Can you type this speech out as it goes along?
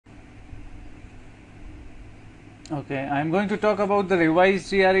Okay, I'm going to talk about the revised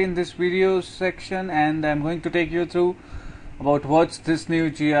GRE in this video section, and I'm going to take you through about what's this new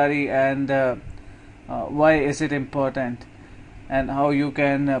GRE and why is it important, and how you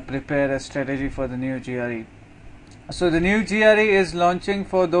can prepare a strategy for the new GRE. So the new GRE is launching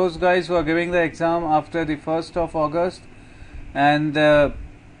for those guys who are giving the exam after the 1st of August, and there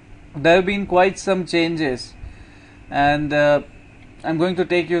have been quite some changes, and I'm going to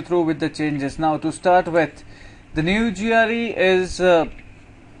take you through with the changes. Now, to start with, the new GRE is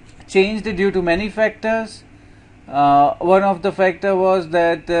changed due to many factors. One of the factor was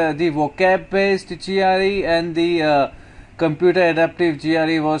that the vocab based GRE and the computer adaptive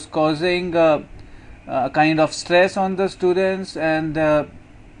GRE was causing kind of stress on the students, and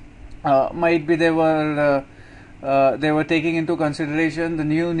might be they were taking into consideration the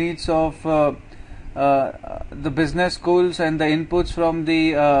new needs of the business schools and the inputs from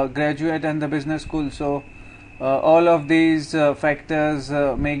the graduate and the business school. So all of these factors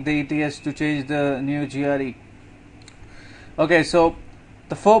make the ETS to change the new GRE. Okay, so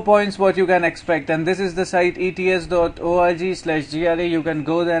the 4 points what you can expect, and this is the site ets.org/GRE. You can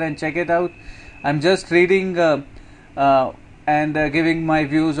go there and check it out. I'm just reading and giving my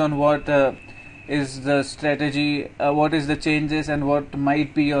views on what is the strategy, what is the changes, and what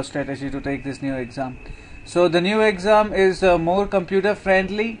might be your strategy to take this new exam. So the new exam is more computer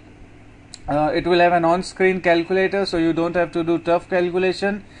friendly. It will have an on-screen calculator, so you don't have to do tough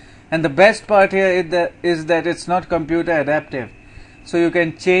calculation, and the best part here is that it's not computer adaptive, so you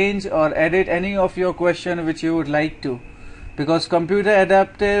can change or edit any of your question which you would like to, because computer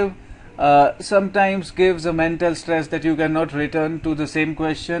adaptive sometimes gives a mental stress that you cannot return to the same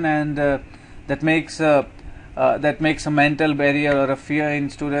question, and that makes a mental barrier or a fear in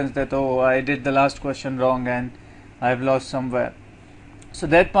students that, oh, I did the last question wrong and I've lost somewhere. So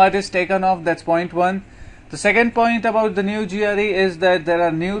that part is taken off. That's point one. The second point about the new GRE is that there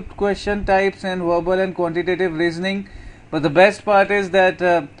are new question types and verbal and quantitative reasoning. But the best part is that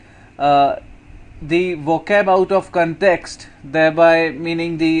the vocab out of context, thereby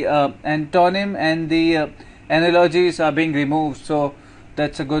meaning the antonym and the analogies are being removed. So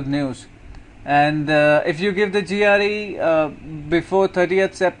that's a good news. And if you give the GRE before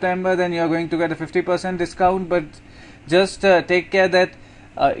 30th September, then you are going to get a 50% discount. But just take care that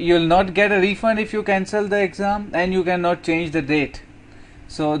you will not get a refund if you cancel the exam, and you cannot change the date.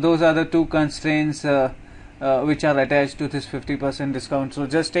 So those are the two constraints which are attached to this 50% discount. So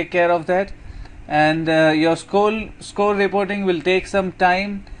just take care of that. And your score reporting will take some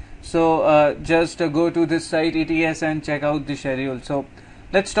time. So just go to this site ETS and check out the schedule. So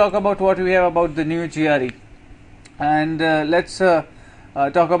let's talk about what we have about the new GRE, and let's talk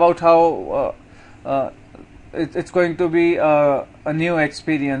about how it's going to be a new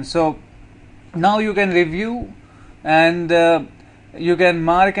experience. So now you can review, and you can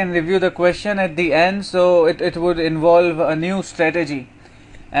mark and review the question at the end. So it would involve a new strategy,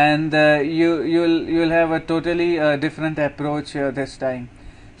 and you'll have a totally different approach this time.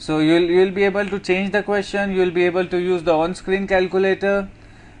 So you'll be able to change the question. You'll be able to use the on-screen calculator,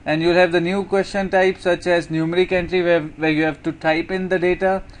 and you'll have the new question types such as numeric entry, where you have to type in the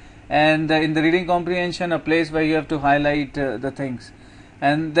data, and in the reading comprehension, a place where you have to highlight the things.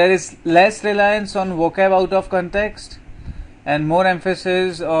 And there is less reliance on vocab out of context and more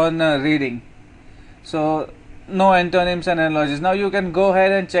emphasis on reading. So no antonyms and analogies. Now you can go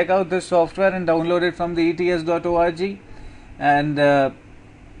ahead and check out this software and download it from the ets.org, and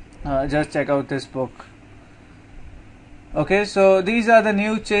just check out this book. Okay, so these are the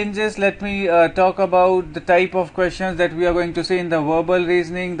new changes. Let me talk about the type of questions that we are going to see in the verbal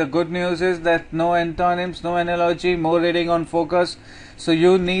reasoning. The good news is that no antonyms, no analogy, more reading on focus. So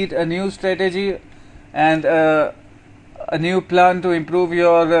you need a new strategy and a new plan to improve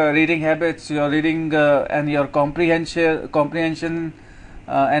your reading habits, your reading and your comprehension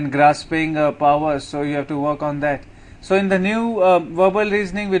and grasping powers. So you have to work on that. So in the new verbal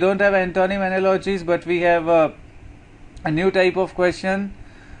reasoning, we don't have antonym analogies, but we have a new type of question,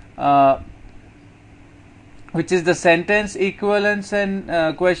 which is the sentence equivalence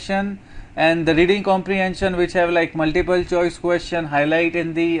and question, and the reading comprehension, which have like multiple choice question, highlight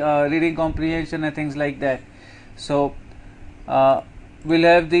in the reading comprehension and things like that. So we'll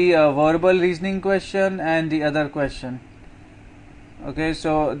have the verbal reasoning question and the other question. Okay,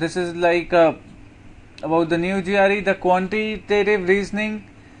 so this is like about the new GRE, the quantitative reasoning,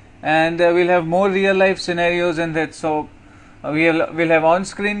 and we'll have more real life scenarios in that. So we'll have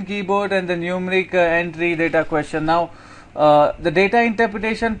on-screen keyboard and the numeric entry data question. Now the data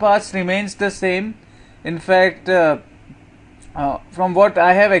interpretation parts remains the same. In fact, from what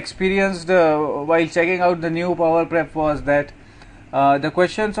I have experienced while checking out the new Power Prep was that the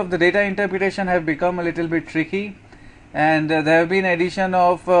questions of the data interpretation have become a little bit tricky, and there have been addition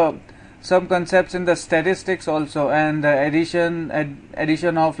of some concepts in the statistics also, and addition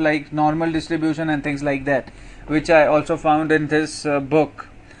of like normal distribution and things like that, which I also found in this book.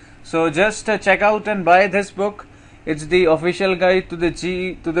 So just check out and buy this book. It's the official guide to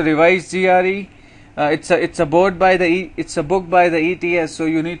the revised GRE. It's a book by the ETS, so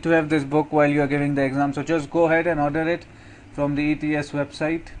you need to have this book while you are giving the exam. So just go ahead and order it from the ETS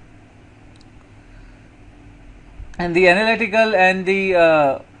website. And the analytical and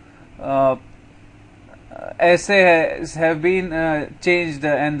the essays have been changed,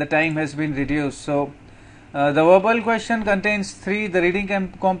 and the time has been reduced. So the verbal question contains 3: the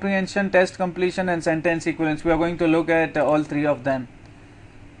reading comprehension, test completion, and sentence equivalence. We are going to look at all 3 of them.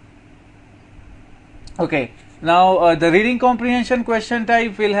 Okay, now the reading comprehension question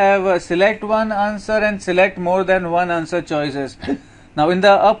type will have select one answer and select more than one answer choices. Now in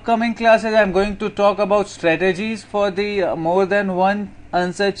the upcoming classes I am going to talk about strategies for the more than one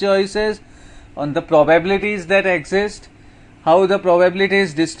answer choices, on the probabilities that exist, how the probability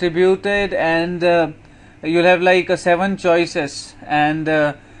is distributed, and you'll have like 7 choices, and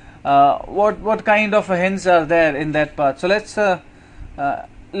what kind of hints are there in that part. So let's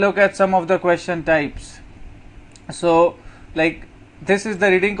look at some of the question types. So like this is the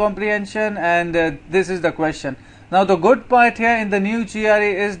reading comprehension, and this is the question. Now the good part here in the new GRE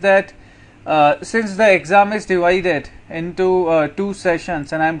is that since the exam is divided into 2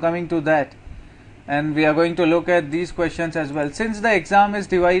 sessions, and I am coming to that, and we are going to look at these questions as well. Since the exam is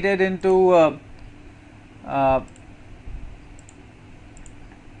divided into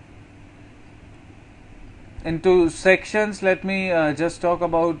sections, let me just talk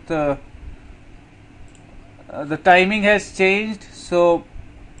about the timing has changed. So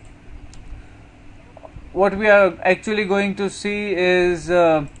what we are actually going to see is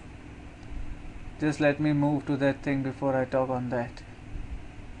just let me move to that thing before I talk on that.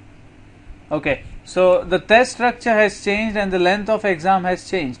 Okay, so the test structure has changed and the length of exam has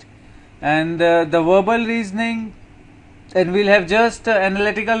changed, and the verbal reasoning, and we'll have just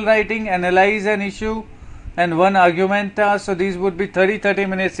analytical writing, analyze an issue, and 1 argument task. So these would be 30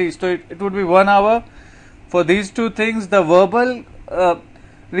 minutes each, so it would be 1 hour for these 2 things. The verbal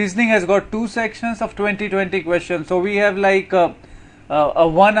reasoning has got 2 sections of 20 questions, so we have like a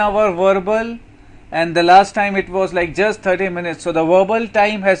 1 hour verbal, and the last time it was like just 30 minutes, so the verbal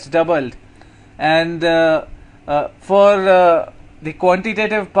time has doubled. And for the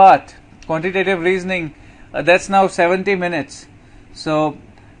quantitative part, quantitative reasoning, that's now 70 minutes. So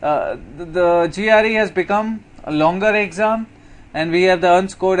the GRE has become a longer exam, and we have the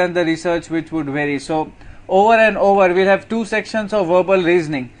unscored and the research, which would vary. So over and over we'll have 2 sections of verbal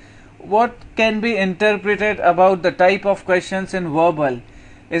reasoning. What can be interpreted about the type of questions in verbal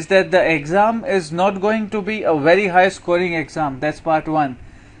is that the exam is not going to be a very high scoring exam. That's part 1.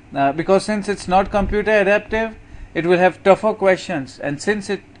 Because since it's not computer adaptive, it will have tougher questions, and since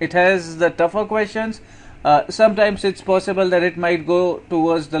it has the tougher questions, sometimes it's possible that it might go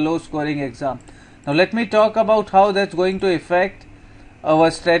towards the low scoring exam. Now let me talk about how that's going to affect our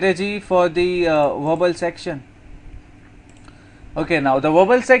strategy for the verbal section. Okay, now the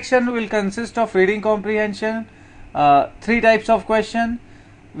verbal section will consist of reading comprehension, 3 types of question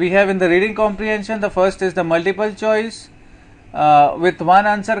we have in the reading comprehension. The first is the multiple choice with 1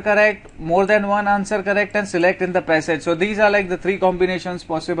 answer correct, more than 1 answer correct, and select in the passage. So these are like the 3 combinations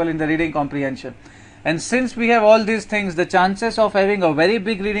possible in the reading comprehension. And since we have all these things, the chances of having a very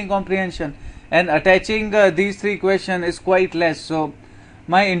big reading comprehension and attaching these 3 questions is quite less. So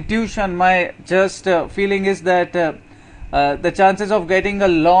my intuition, my just feeling is that the chances of getting a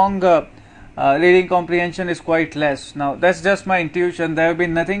long reading comprehension is quite less. Now that's just my intuition. There have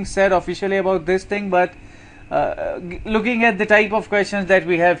been nothing said officially about this thing, but looking at the type of questions that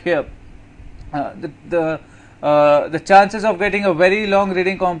we have here, the chances of getting a very long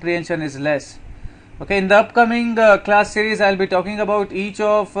reading comprehension is less. Okay, in the upcoming class series I'll be talking about each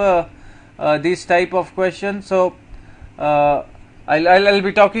of these type of questions. So I'll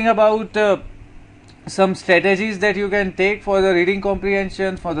be talking about some strategies that you can take for the reading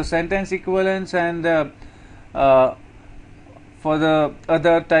comprehension, for the sentence equivalence, and for the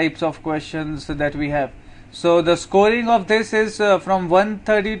other types of questions that we have. So the scoring of this is from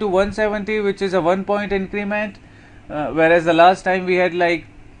 130 to 170, which is a 1 point increment, whereas the last time we had like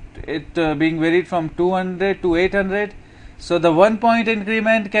it being varied from 200 to 800. So the 1 point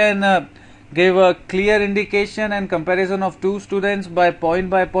increment can give a clear indication and comparison of 2 students by point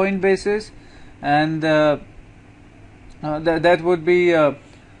basis, and that would be a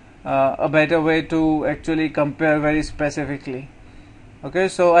better way to actually compare very specifically. Okay,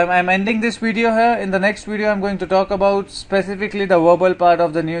 so I'm ending this video here. In the next video I'm going to talk about specifically the verbal part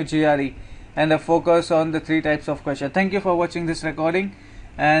of the new GRE and a focus on the 3 types of question. Thank you for watching this recording,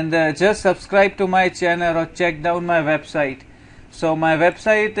 and just subscribe to my channel or check down my website. So my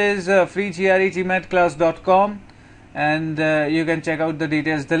website is freegregmatclass.com, and you can check out the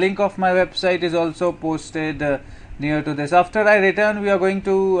details. The link of my website is also posted near to this. After I return, we are going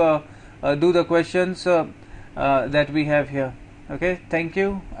to do the questions that we have here. Okay, thank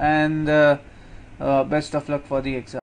you, and best of luck for the exam.